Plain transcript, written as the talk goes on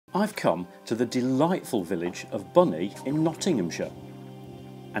I've come to the delightful village of Bunny in Nottinghamshire,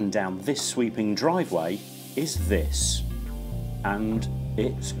 and down this sweeping driveway is this, and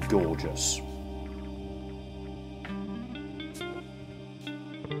it's gorgeous.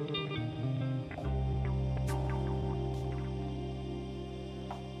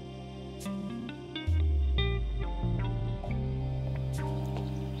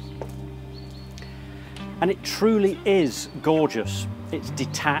 And it truly is gorgeous. It's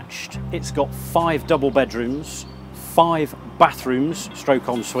detached, it's got 5 double bedrooms, 5 bathrooms, stroke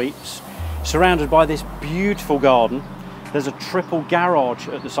en suites, surrounded by this beautiful garden. There's a triple garage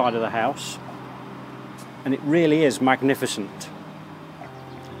at the side of the house, and it really is magnificent.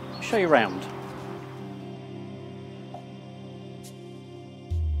 I'll show you around.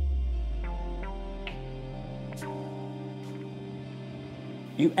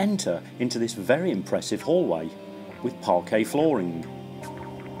 You enter into this very impressive hallway with parquet flooring.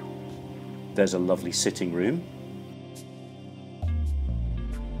 There's a lovely sitting room,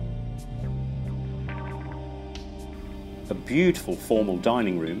 a beautiful formal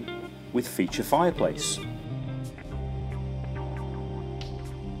dining room with feature fireplace,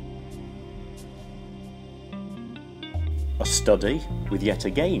 a study with yet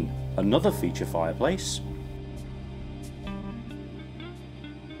again another feature fireplace,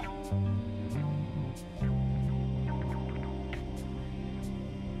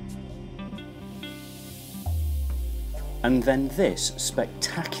 and then this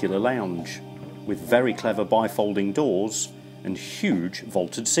spectacular lounge with very clever bifolding doors and huge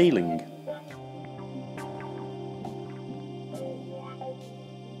vaulted ceiling.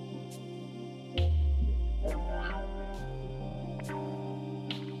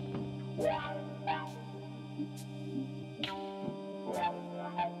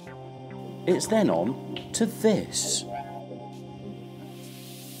 It's then on to this.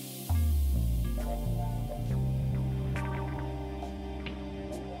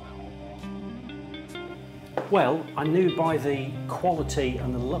 Well, I knew by the quality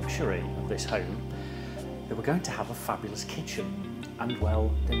and the luxury of this home they were going to have a fabulous kitchen, and well,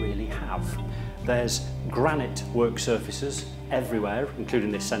 they really have. There's granite work surfaces everywhere,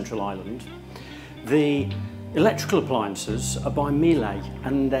 including this central island. The electrical appliances are by Miele,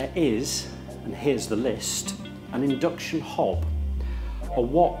 and there is, and here's the list, an induction hob, a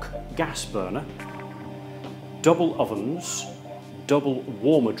wok gas burner, double ovens, double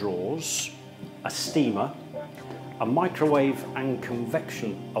warmer drawers, a steamer, a microwave and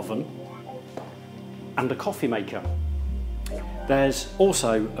convection oven, and a coffee maker. There's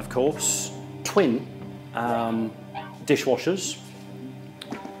also, of course, twin dishwashers,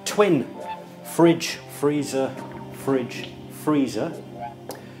 twin fridge, freezer,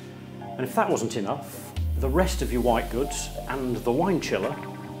 and if that wasn't enough, the rest of your white goods and the wine chiller,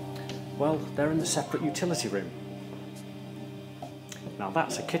 well, they're in the separate utility room. Now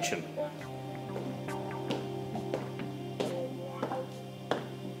that's a kitchen.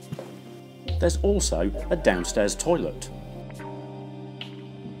 There's also a downstairs toilet.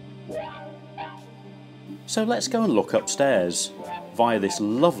 So let's go and look upstairs via this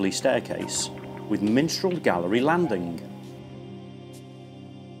lovely staircase with minstrel gallery landing.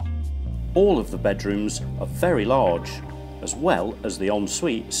 All of the bedrooms are very large, as well as the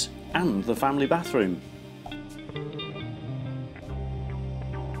en-suites and the family bathroom.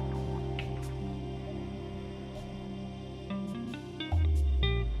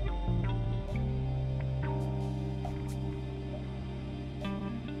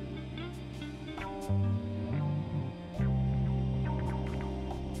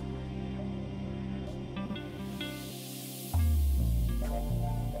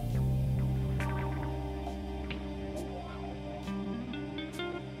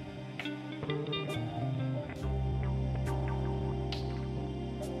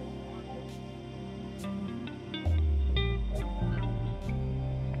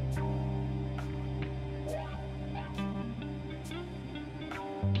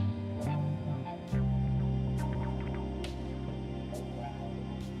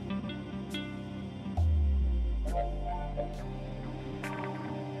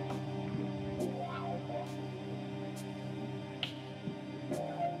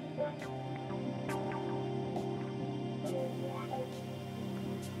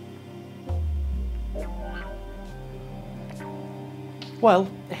 Well,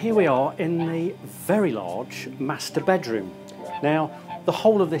 here we are in the very large master bedroom. Now, the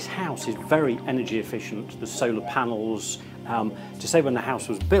whole of this house is very energy efficient. The solar panels, to say when the house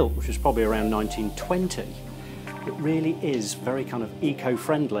was built, which was probably around 1920, it really is very kind of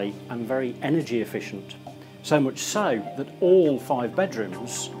eco-friendly and very energy efficient. So much so that all 5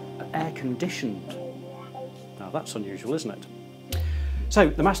 bedrooms air conditioned. Now that's unusual, isn't it? So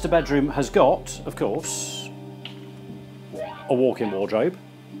the master bedroom has got, of course, a walk-in wardrobe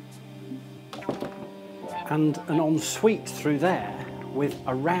and an ensuite through there with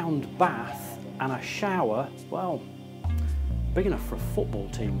a round bath and a shower, well, big enough for a football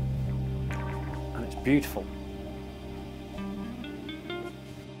team, and it's beautiful.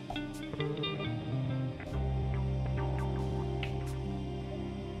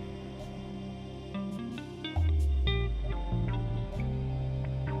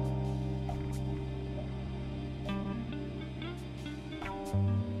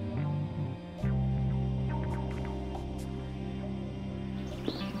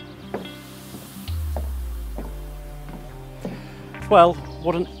 Well,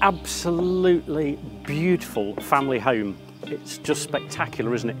 what an absolutely beautiful family home. It's just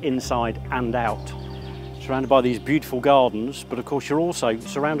spectacular, isn't it, inside and out. Surrounded by these beautiful gardens, but of course you're also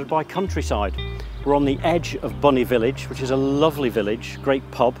surrounded by countryside. We're on the edge of Bunny Village, which is a lovely village, great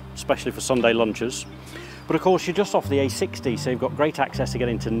pub, especially for Sunday lunches. But of course you're just off the A60, so you've got great access to get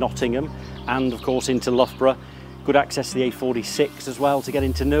into Nottingham and of course into Loughborough. Good access to the A46 as well to get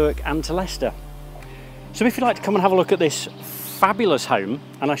into Newark and to Leicester. So if you'd like to come and have a look at this fabulous home,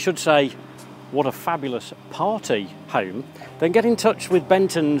 and I should say what a fabulous party home, then get in touch with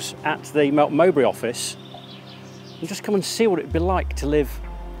Benton's at the Melton Mowbray office and just come and see what it'd be like to live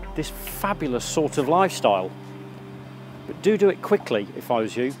this fabulous sort of lifestyle. But do it quickly if I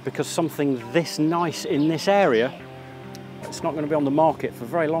was you, because something this nice in this area, it's not going to be on the market for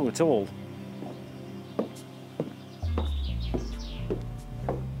very long at all.